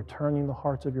that you are turning the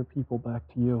hearts of your people back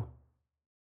to you.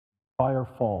 Fire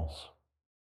falls,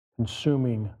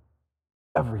 consuming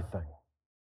everything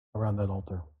around that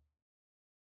altar.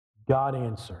 God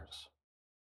answers,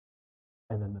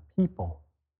 and then the people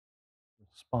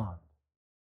respond.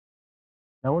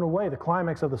 Now, in a way, the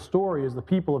climax of the story is the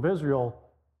people of Israel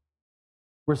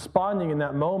responding in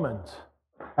that moment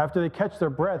after they catch their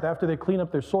breath, after they clean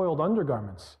up their soiled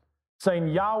undergarments, saying,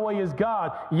 Yahweh is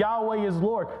God, Yahweh is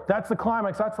Lord. That's the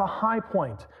climax, that's the high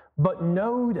point. But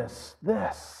notice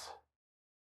this.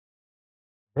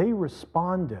 They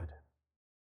responded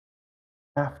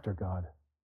after God.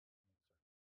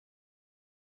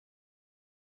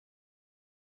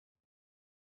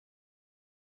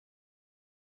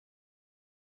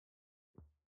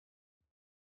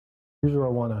 Here's where I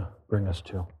want to bring us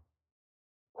to.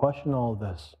 Question all of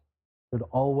this should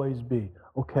always be,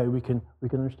 okay, we can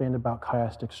understand about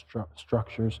chiastic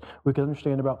structures. We can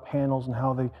understand about panels and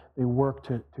how they work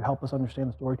to help us understand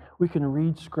the story. We can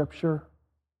read Scripture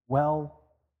well.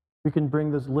 We can bring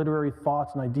those literary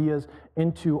thoughts and ideas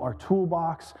into our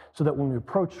toolbox so that when we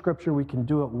approach Scripture, we can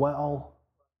do it well.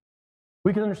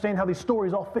 We can understand how these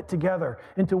stories all fit together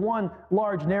into one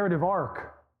large narrative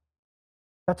arc.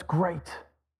 That's great.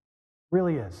 It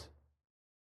really is.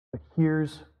 But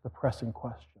here's the pressing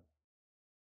question.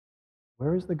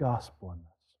 Where is the gospel in this?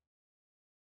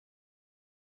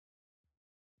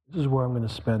 This is where I'm going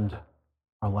to spend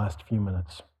our last few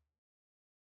minutes.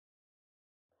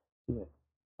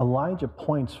 Elijah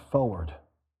points forward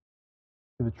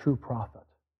to the true prophet,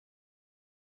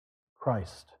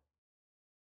 Christ.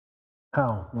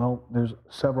 How? Well, there's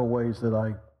several ways that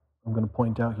I'm going to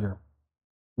point out here.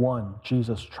 One,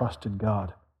 Jesus trusted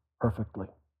God perfectly.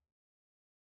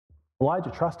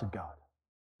 Elijah trusted God.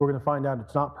 We're going to find out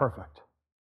it's not perfect.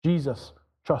 Jesus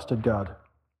trusted God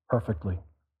perfectly.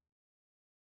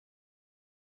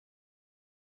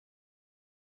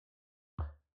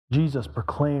 Jesus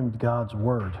proclaimed God's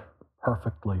word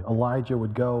perfectly. Elijah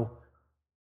would go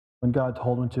when God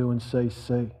told him to and say,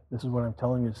 this is what I'm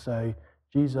telling you to say.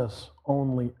 Jesus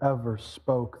only ever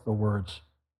spoke the words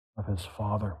of his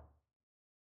Father.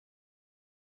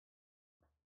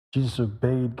 Jesus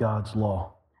obeyed God's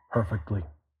law perfectly.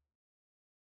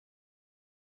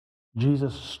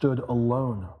 Jesus stood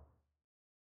alone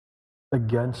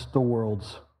against the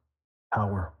world's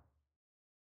power.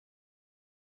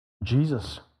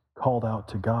 Jesus called out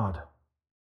to God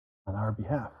on our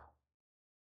behalf.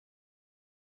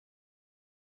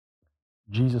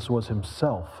 Jesus was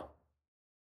himself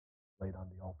laid on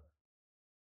the altar.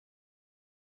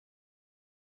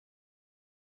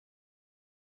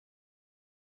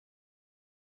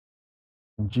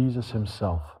 And Jesus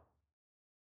himself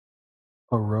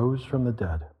arose from the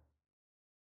dead.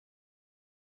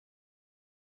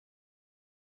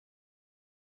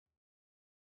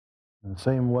 In the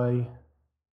same way,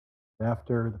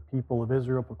 after the people of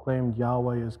Israel proclaimed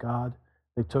Yahweh as God,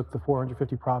 they took the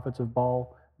 450 prophets of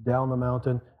Baal down the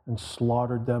mountain and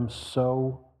slaughtered them.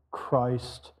 So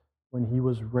Christ, when he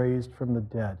was raised from the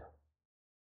dead,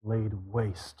 laid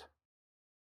waste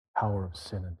the power of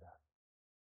sin and death.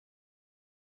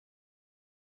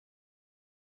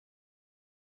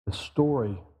 The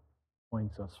story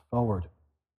points us forward.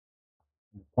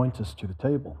 It points us to the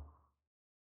table.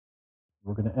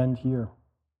 We're going to end here.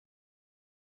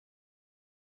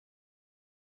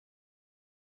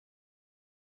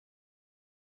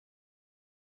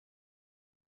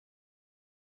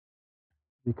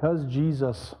 Because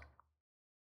Jesus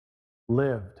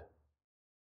lived,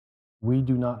 we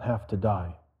do not have to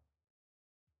die.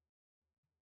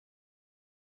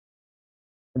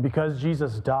 And because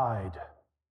Jesus died,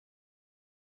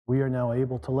 we are now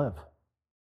able to live.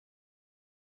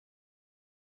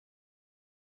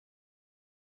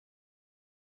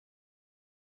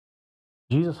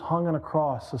 Jesus hung on a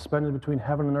cross, suspended between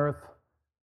heaven and earth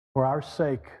for our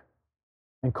sake,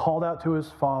 and called out to his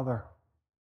Father,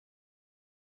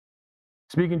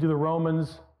 speaking to the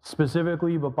Romans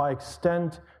specifically, but by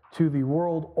extent to the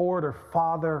world order,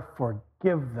 Father,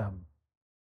 forgive them.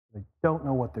 They don't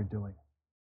know what they're doing.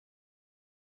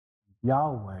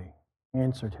 Yahweh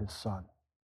answered his Son.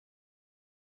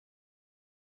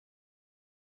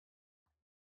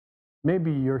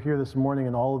 Maybe you're here this morning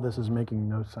and all of this is making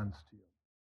no sense to you.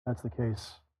 If that's the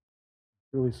case,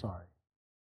 I'm really sorry.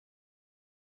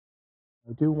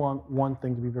 I do want one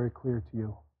thing to be very clear to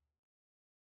you.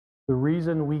 The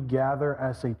reason we gather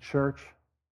as a church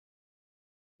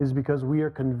is because we are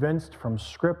convinced from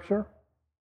Scripture,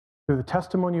 through the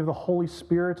testimony of the Holy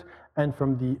Spirit, and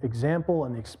from the example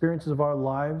and the experiences of our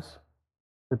lives,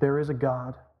 that there is a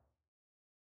God,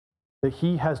 that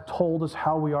he has told us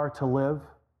how we are to live,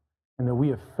 and that we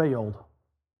have failed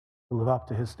to live up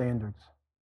to his standards.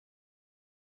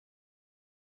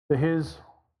 That his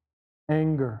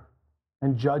anger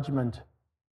and judgment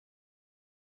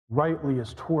rightly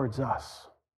is towards us,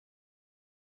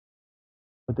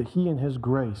 but that he in his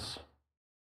grace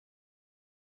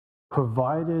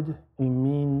provided a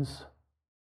means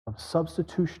of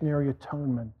substitutionary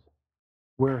atonement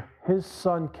where his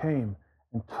Son came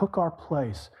and took our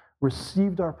place,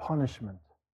 received our punishment,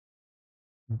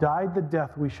 died the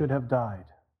death we should have died.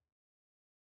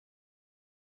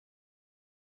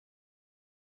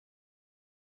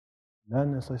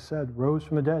 Then, as I said, rose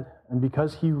from the dead. And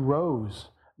because he rose,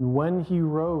 and when he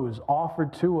rose,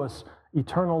 offered to us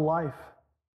eternal life,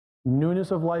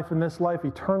 newness of life in this life,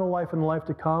 eternal life in the life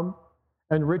to come,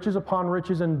 and riches upon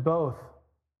riches in both.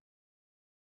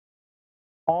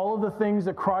 All of the things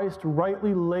that Christ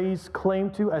rightly lays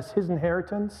claim to as his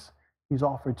inheritance, he's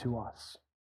offered to us.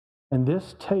 And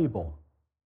this table,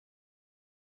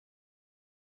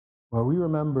 where we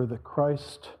remember that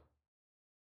Christ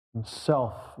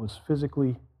himself was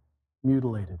physically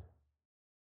mutilated,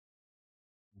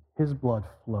 his blood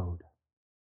flowed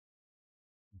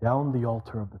down the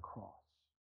altar of the cross.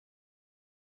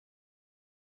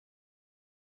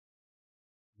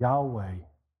 Yahweh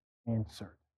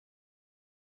answered,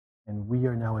 and we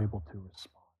are now able to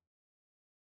respond.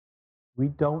 We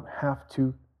don't have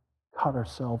to cut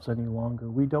ourselves any longer.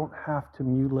 We don't have to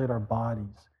mutilate our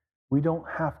bodies. We don't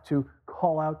have to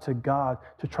call out to God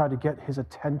to try to get his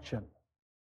attention.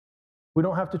 We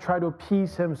don't have to try to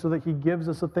appease him so that he gives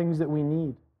us the things that we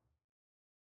need.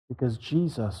 Because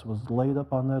Jesus was laid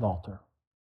up on that altar,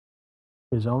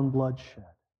 his own blood shed.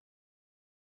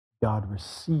 God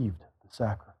received the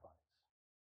sacrifice.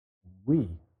 we receive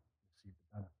the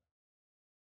benefit.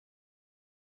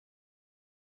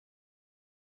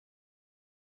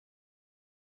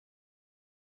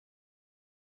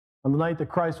 On the night that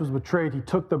Christ was betrayed, he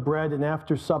took the bread, and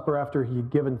after supper, after he had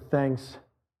given thanks,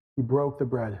 he broke the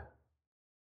bread.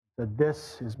 He said,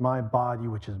 "This is my body,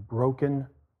 which is broken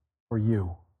for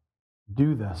you.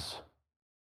 Do this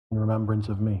in remembrance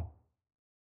of me."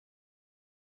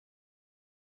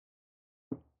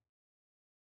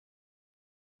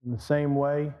 In the same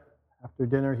way, after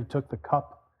dinner, he took the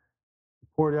cup, he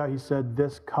poured it out. He said,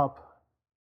 "This cup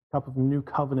of the new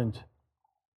covenant,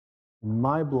 in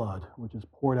my blood, which is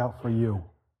poured out for you.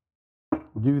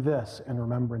 Do this in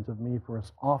remembrance of me, for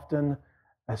as often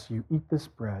as you eat this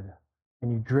bread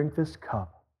and you drink this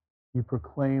cup, you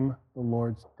proclaim the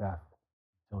Lord's death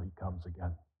until he comes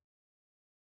again."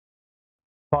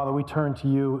 Father, we turn to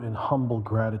you in humble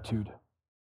gratitude.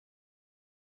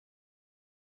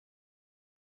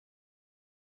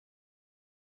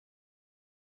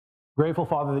 Grateful,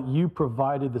 Father, that you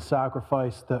provided the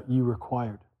sacrifice that you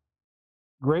required.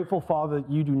 Grateful, Father, that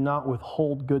you do not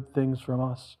withhold good things from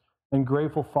us. And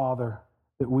grateful, Father,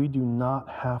 that we do not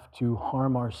have to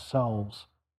harm ourselves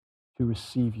to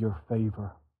receive your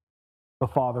favor.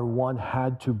 But Father, one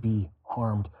had to be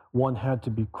harmed. One had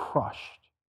to be crushed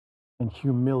and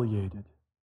humiliated.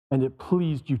 And it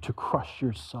pleased you to crush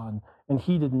your Son. And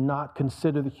he did not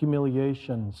consider the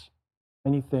humiliations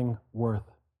anything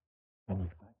worth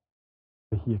anything.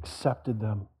 But he accepted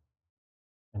them,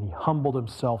 and he humbled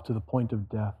himself to the point of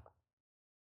death,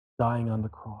 dying on the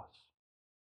cross.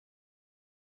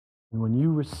 And when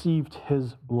you received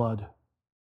his blood,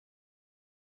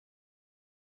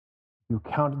 you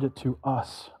counted it to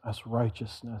us as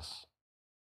righteousness.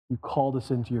 You called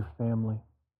us into your family.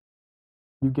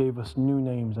 You gave us new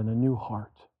names and a new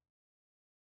heart.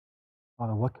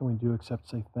 Father, what can we do except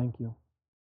say thank you?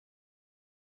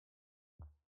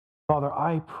 Father,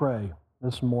 I pray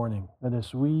this morning that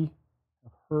as we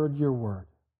have heard your word,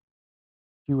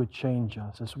 you would change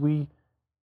us. As we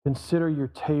consider your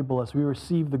table, as we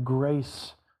receive the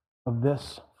grace of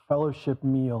this fellowship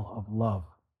meal of love,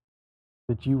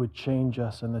 that you would change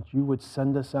us and that you would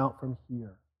send us out from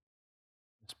here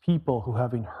as people who,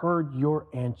 having heard your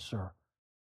answer,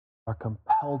 are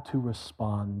compelled to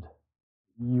respond,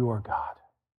 "You are God."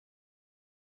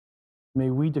 May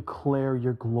we declare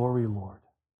your glory, Lord,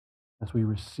 as we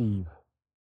receive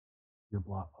your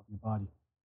blood of your body.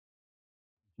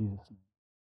 In Jesus' name.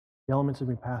 The elements have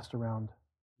been passed around.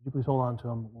 Would you please hold on to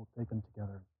them? We'll take them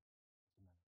together.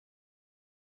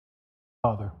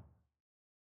 Father,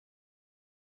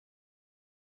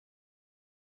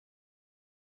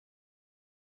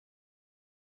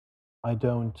 I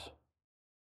don't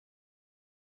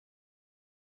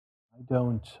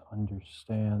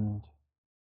understand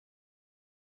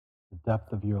the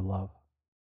depth of your love.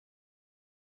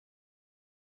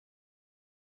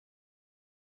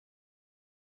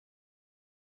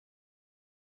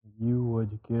 You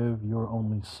would give your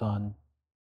only Son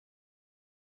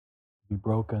to be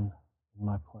broken in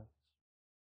my place.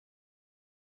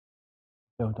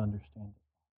 I don't understand it.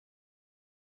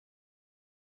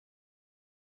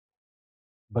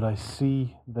 But I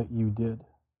see that you did.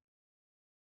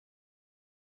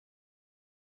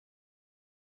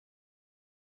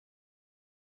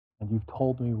 And you've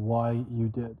told me why you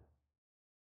did.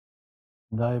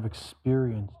 And I have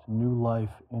experienced new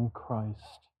life in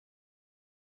Christ.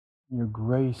 Your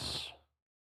grace,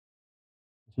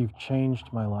 as you've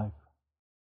changed my life.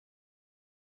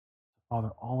 Father,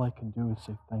 all I can do is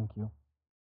say thank you.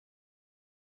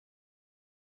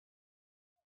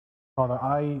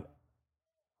 Father,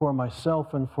 for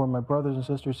myself and for my brothers and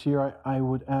sisters here, I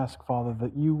would ask, Father,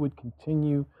 that you would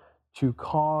continue to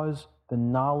cause the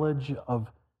knowledge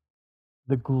of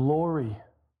the glory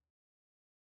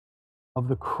of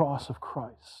the cross of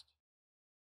Christ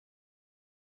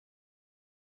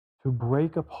to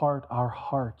break apart our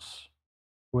hearts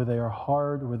where they are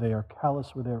hard, where they are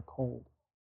callous, where they are cold.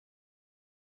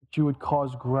 That you would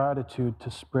cause gratitude to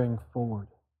spring forward.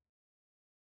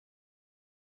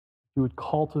 You would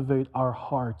cultivate our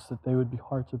hearts, that they would be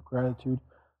hearts of gratitude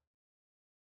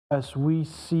as we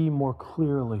see more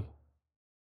clearly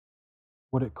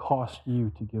what it cost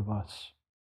you to give us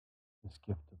this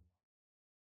gift of love.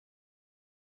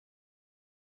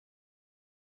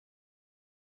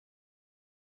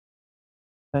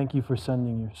 Thank you for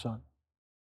sending your Son.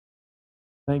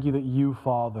 Thank you that you,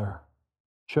 Father,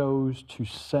 chose to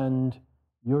send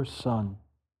your Son.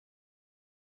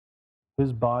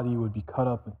 His body would be cut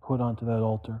up and put onto that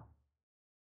altar,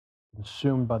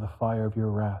 consumed by the fire of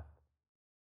your wrath,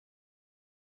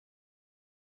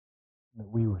 that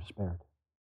we were spared.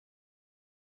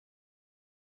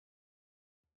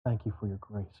 Thank you for your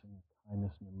grace and your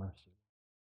kindness and your mercy.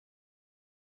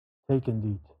 Take and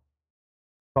eat.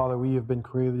 Father, we have been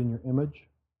created in your image.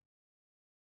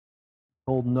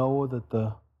 Told Noah that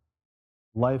the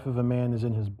life of a man is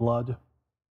in his blood.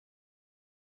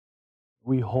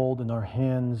 We hold in our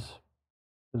hands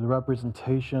the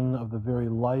representation of the very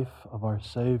life of our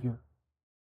Savior,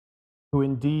 who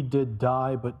indeed did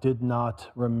die but did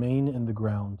not remain in the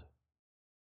ground.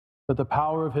 But the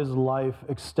power of his life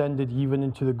extended even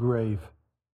into the grave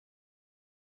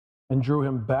and drew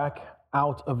him back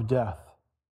out of death,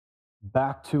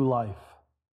 back to life,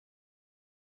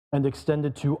 and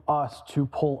extended to us to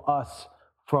pull us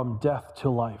from death to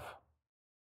life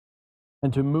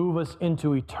and to move us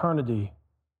into eternity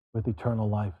with eternal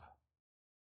life.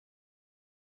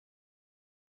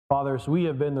 Fathers, we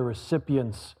have been the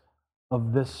recipients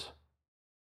of this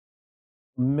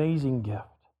amazing gift,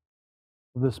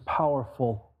 of this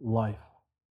powerful life.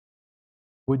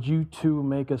 Would you too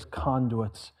make us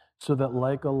conduits so that,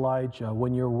 like Elijah,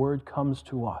 when your word comes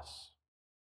to us,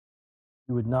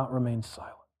 we would not remain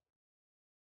silent,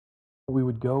 but we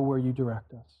would go where you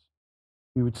direct us.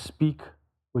 We would speak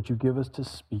what you give us to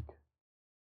speak.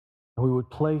 And we would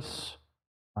place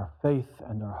our faith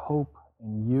and our hope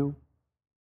in you,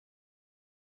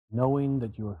 knowing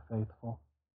that you are faithful,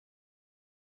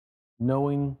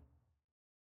 knowing,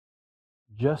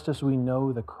 just as we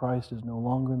know that Christ is no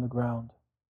longer in the ground,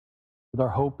 that our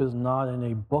hope is not in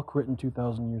a book written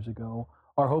 2,000 years ago.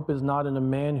 Our hope is not in a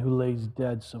man who lays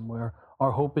dead somewhere.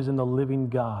 Our hope is in the living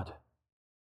God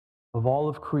of all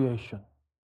of creation.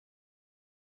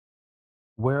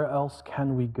 Where else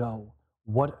can we go?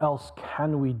 What else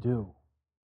can we do?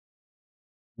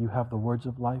 You have the words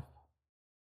of life.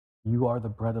 You are the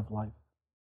bread of life.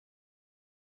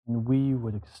 And we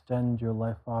would extend your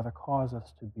life, Father. Cause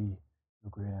us to be your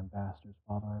great ambassadors,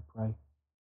 Father, I pray,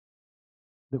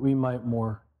 that we might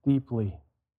more deeply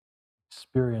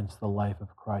experience the life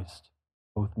of Christ,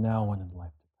 both now and in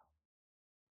life to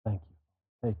come. Thank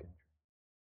you. Take control.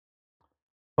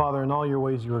 Father, in all your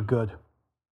ways you are good.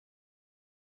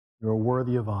 You are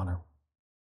worthy of honor.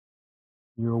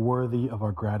 You are worthy of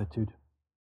our gratitude.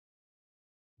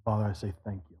 Father, I say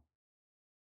thank you.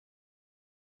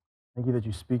 Thank you that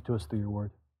you speak to us through your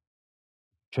word.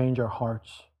 Change our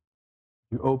hearts.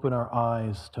 You open our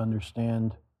eyes to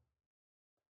understand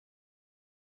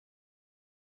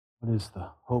what is the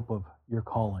hope of your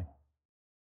calling,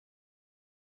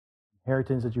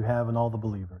 inheritance that you have in all the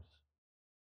believers,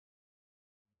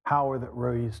 power that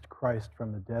raised Christ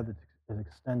from the dead that is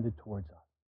extended towards us.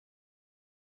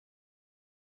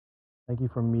 Thank you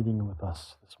for meeting with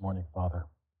us this morning, Father.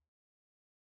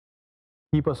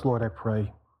 Keep us, Lord, I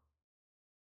pray,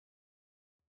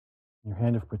 in your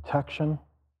hand of protection,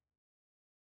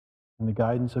 in the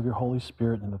guidance of your Holy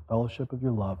Spirit, and the fellowship of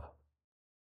your love,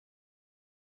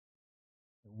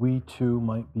 that we too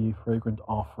might be a fragrant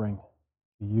offering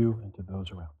to you and to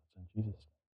those around us. In Jesus'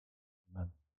 name,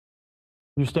 amen.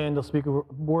 You stand, I'll speak a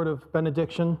word of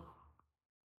benediction.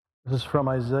 This is from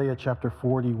Isaiah chapter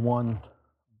 41,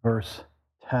 verse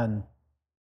 10.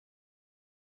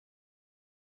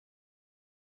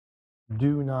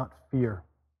 Do not fear,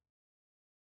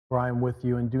 for I am with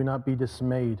you, and do not be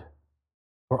dismayed,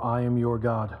 for I am your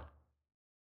God.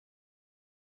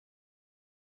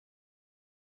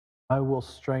 I will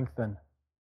strengthen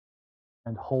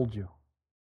and hold you,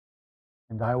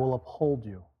 and I will uphold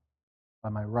you by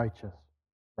my righteous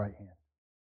right hand.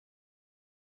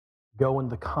 Go in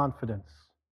the confidence,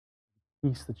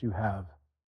 peace that you have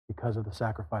because of the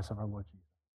sacrifice of our Lord Jesus.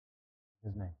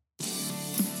 In his name.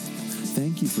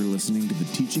 Thank you for listening to the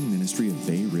teaching ministry of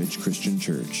Bay Ridge Christian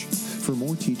Church. For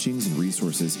more teachings and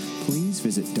resources, please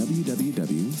visit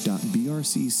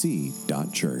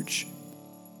www.brcc.church.